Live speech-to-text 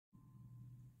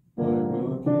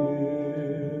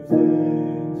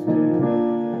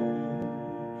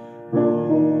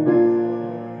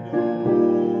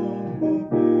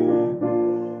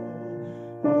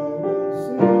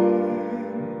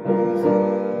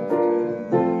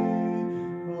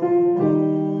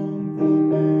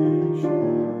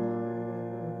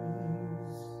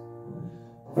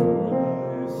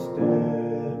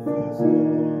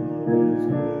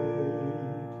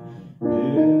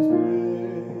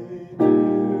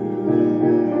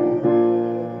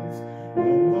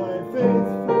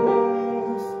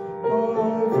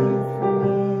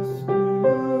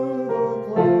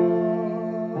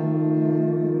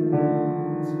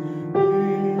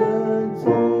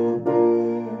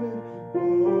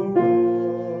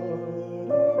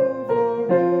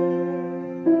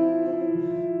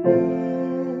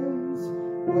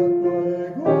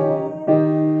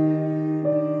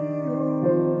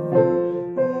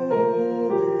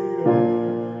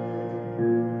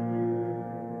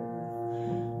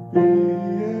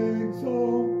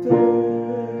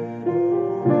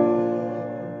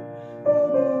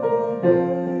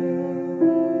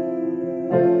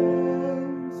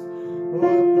Well,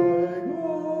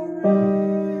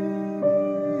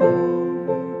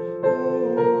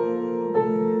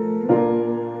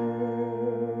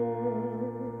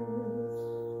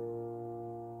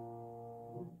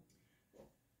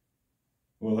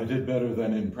 I did better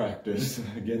than in practice,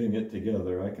 getting it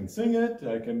together. I can sing it,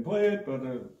 I can play it,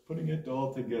 but putting it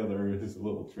all together is a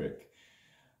little trick.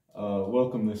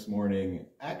 Welcome this morning.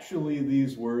 Actually,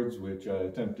 these words, which I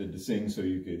attempted to sing so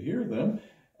you could hear them,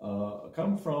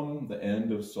 come from the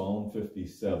end of Psalm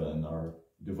 57, our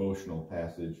devotional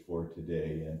passage for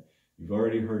today. And you've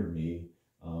already heard me,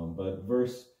 but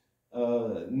verse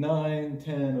 9,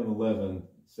 10, and 11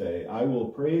 say, I will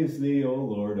praise thee, O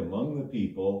Lord, among the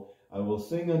people. I will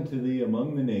sing unto thee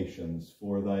among the nations,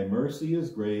 for thy mercy is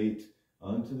great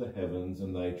unto the heavens,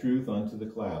 and thy truth unto the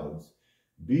clouds.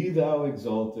 Be thou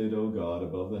exalted, O God,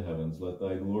 above the heavens. Let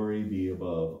thy glory be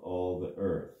above all the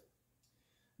earth.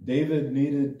 David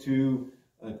needed to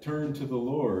turn to the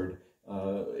Lord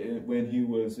when he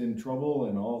was in trouble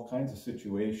in all kinds of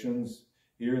situations.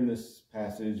 Here in this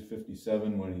passage,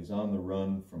 57, when he's on the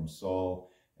run from Saul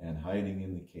and hiding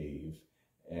in the cave.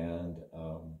 And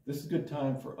this is a good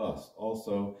time for us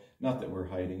also, not that we're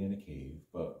hiding in a cave,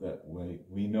 but that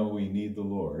we know we need the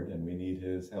Lord and we need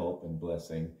his help and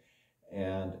blessing.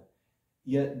 And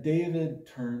yet David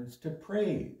turns to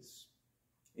praise.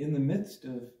 In the midst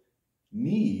of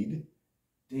need,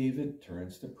 David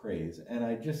turns to praise. And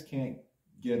I just can't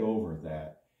get over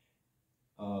that.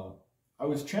 I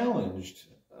was challenged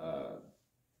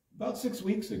about 6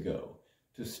 weeks ago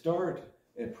to start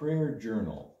a prayer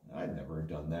journal. I'd never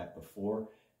done that before.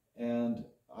 And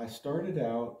I started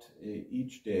out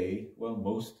each day, well,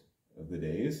 most of the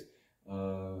days,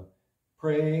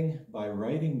 praying by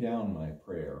writing down my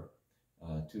prayer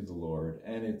to the Lord.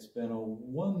 And it's been a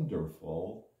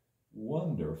wonderful,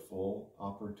 wonderful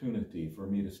opportunity for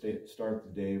me to start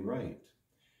the day right.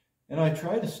 And I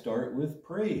try to start with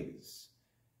praise.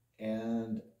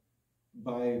 And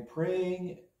by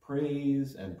praying,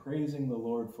 praise, and praising the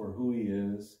Lord for who he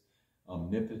is,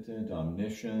 omnipotent,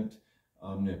 omniscient,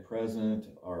 omnipresent,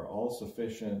 our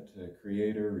all-sufficient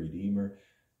creator, redeemer,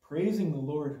 praising the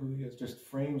Lord who he is just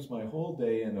frames my whole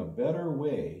day in a better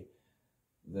way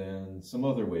than some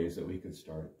other ways that we could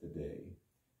start the day.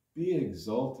 Be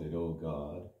exalted, O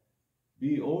God.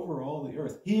 Be over all the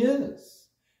earth. He is.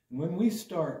 And when we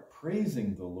start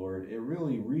praising the Lord, it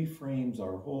really reframes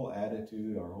our whole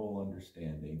attitude, our whole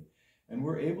understanding. And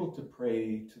we're able to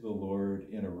pray to the Lord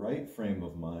in a right frame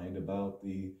of mind about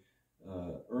the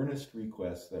earnest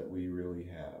requests that we really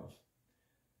have.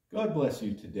 God bless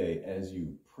you today as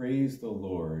you praise the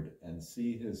Lord and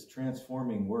see his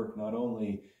transforming work, not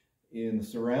only in the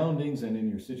surroundings and in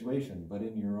your situation, but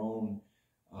in your own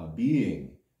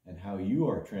being and how you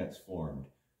are transformed.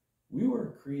 We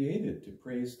were created to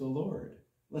praise the Lord.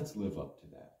 Let's live up to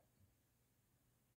that.